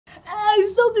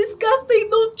It's so disgusting,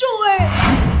 don't chew it!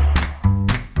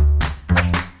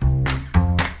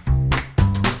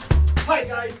 Hi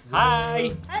guys!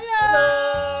 Hi!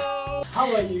 Hello!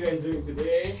 How are you guys doing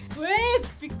today? Great,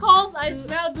 because I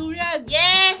smell durian.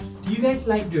 Yes! Do you guys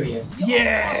like durian?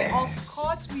 Yes! Of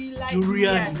course we like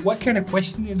Durian. What kind of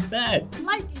question is that?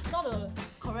 Like is not a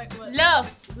correct word. Love.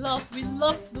 Love. We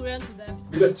love durian to death.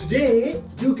 Because today,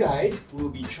 you guys will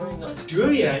be trying out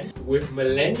durian with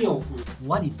millennial food.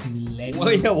 What is millennial Oh,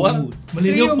 yeah, what? food?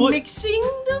 Millennial food? Mixing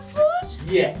the food?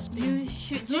 Yes. You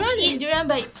should just Durian eat is- durian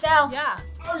by itself. Yeah.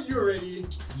 Are you ready?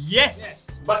 Yes!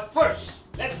 But first,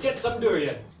 let's get some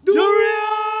durian. Durian!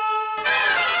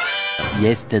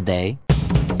 Yesterday.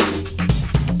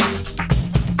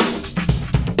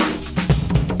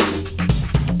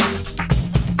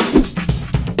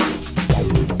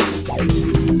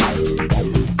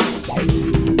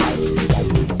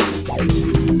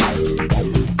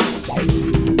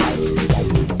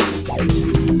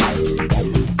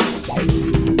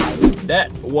 That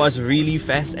was really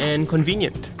fast and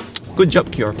convenient. Good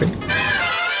job, Kyorpe.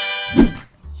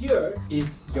 Here is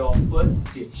your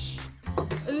first dish.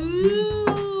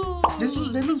 Ooh.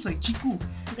 That looks like chiku.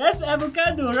 That's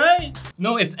avocado, right?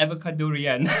 No, it's avocado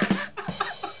durian.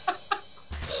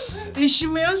 It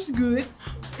smells good.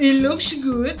 It looks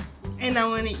good. And I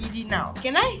want to eat it now.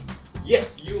 Can I?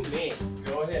 Yes, you may.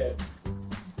 Go ahead.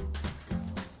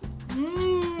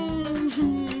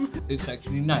 It's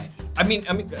actually nice. I mean,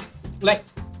 like,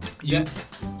 yeah.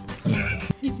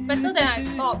 It's better than I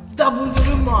thought. Double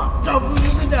the mark. Double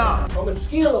the dog. From a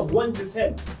scale of 1 to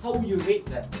 10, how will you rate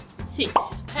that? 6,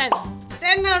 10.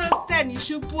 10 out of 10. You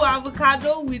should put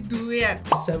avocado with durian.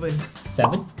 7.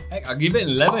 7? Heck, I'll give it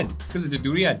 11 because of the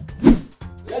durian.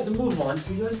 Let's move on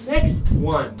to your next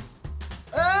one.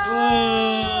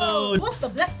 Oh! What's the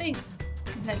black thing?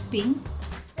 Blackpink.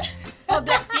 Oh,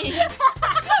 black thing.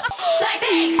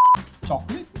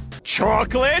 Chocolate?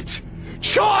 Chocolate!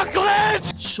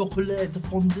 Chocolate! Chocolate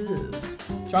fondue.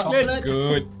 Chocolate?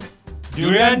 Good.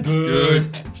 Durian?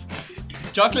 Good.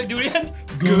 Chocolate durian?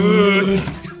 Good.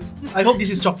 I hope this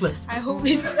is chocolate. I hope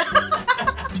it's...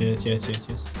 Cheers, cheers, cheers,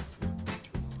 cheers.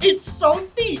 It's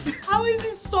salty. How is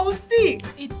it salty?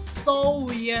 It's so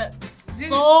weird.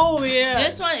 So weird.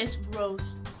 This one is gross.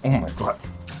 Oh my god.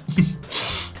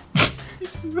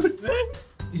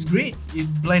 It's great. It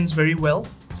blends very well.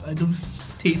 I don't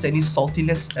taste any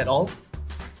saltiness at all.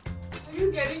 Are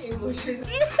you getting emotional?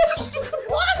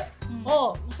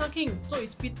 Oh, Musa King. So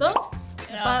it's bitter,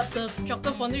 but the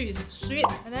chocolate fondue is sweet,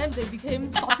 and then they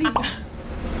became salty.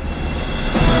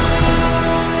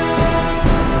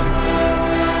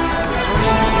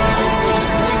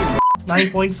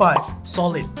 9.5.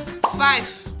 Solid.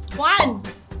 5. 1.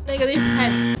 Negative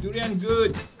 10. Durian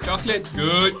good. Chocolate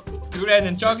good. Durian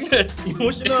and chocolate.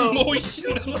 Emotional.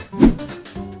 Emotional.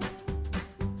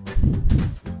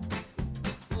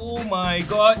 Oh my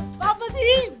god. Bubble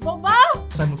tea, boba.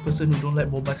 I'm a person who don't like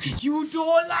boba tea. You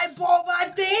don't like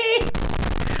boba tea?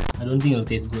 I don't think it'll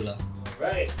taste good lah.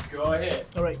 Right, go ahead.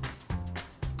 Alright.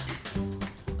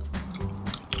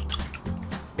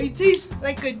 It tastes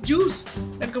like a juice,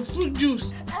 like a fruit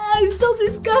juice. It's so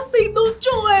disgusting, don't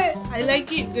chew it. I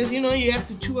like it because you know you have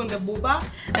to chew on the boba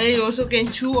and then you also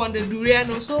can chew on the durian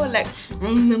also like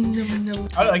nom nom nom.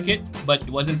 I like it, but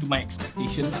it wasn't to my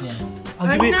expectation. Yeah.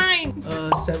 I'll give it 9.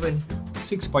 7.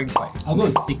 6.5. I'll go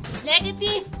with 6.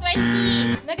 Negative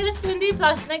 20. Negative 20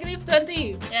 plus negative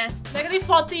 20. Yes. Negative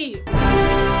 40.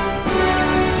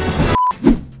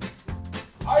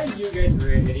 Are you guys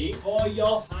ready for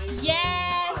your final? Yes.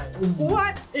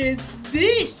 What is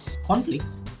this? Cornflakes.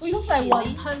 It looks like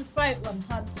wonton, fried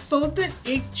wonton. Salted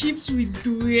egg chips with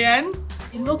durian.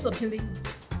 It looks appealing.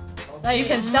 Like you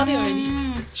can sell it already.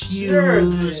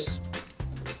 Cheers.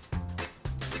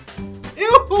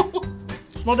 Ew.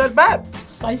 Not that bad.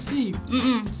 Spicy.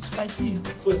 Spicy.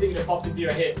 First thing that popped into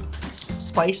your head.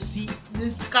 Spicy,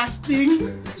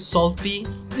 Disgusting. salty,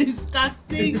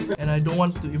 Disgusting. and I don't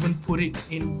want to even put it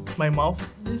in my mouth.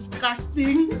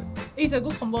 Disgusting. It's a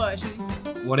good combo actually.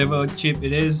 Whatever chip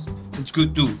it is, it's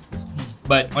good too.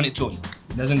 But on its own,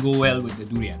 it doesn't go well with the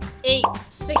durian. 8,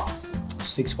 6.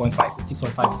 6.5. 6.5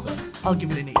 as well. I'll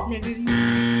give it an 8.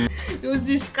 Negative. It was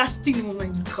disgusting. Oh my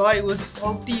god, it was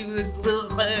salty. It was.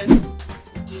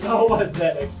 How was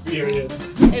that experience?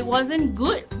 It wasn't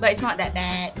good, but it's not that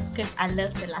bad because I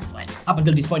love the last one. Up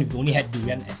until this point, we've only had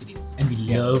durian as it is, and we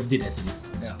loved it as it is.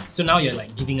 Yeah. So now you're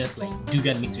like giving us like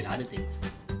durian mixed with other things.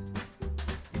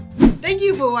 Thank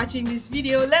you for watching this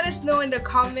video. Let us know in the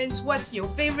comments what's your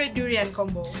favorite durian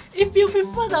combo. If you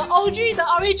prefer the OG, the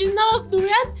original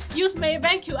durian, use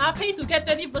Maybank QR Pay to get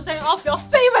 20% off your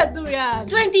favorite durian.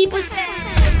 20%!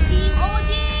 Team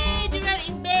OG!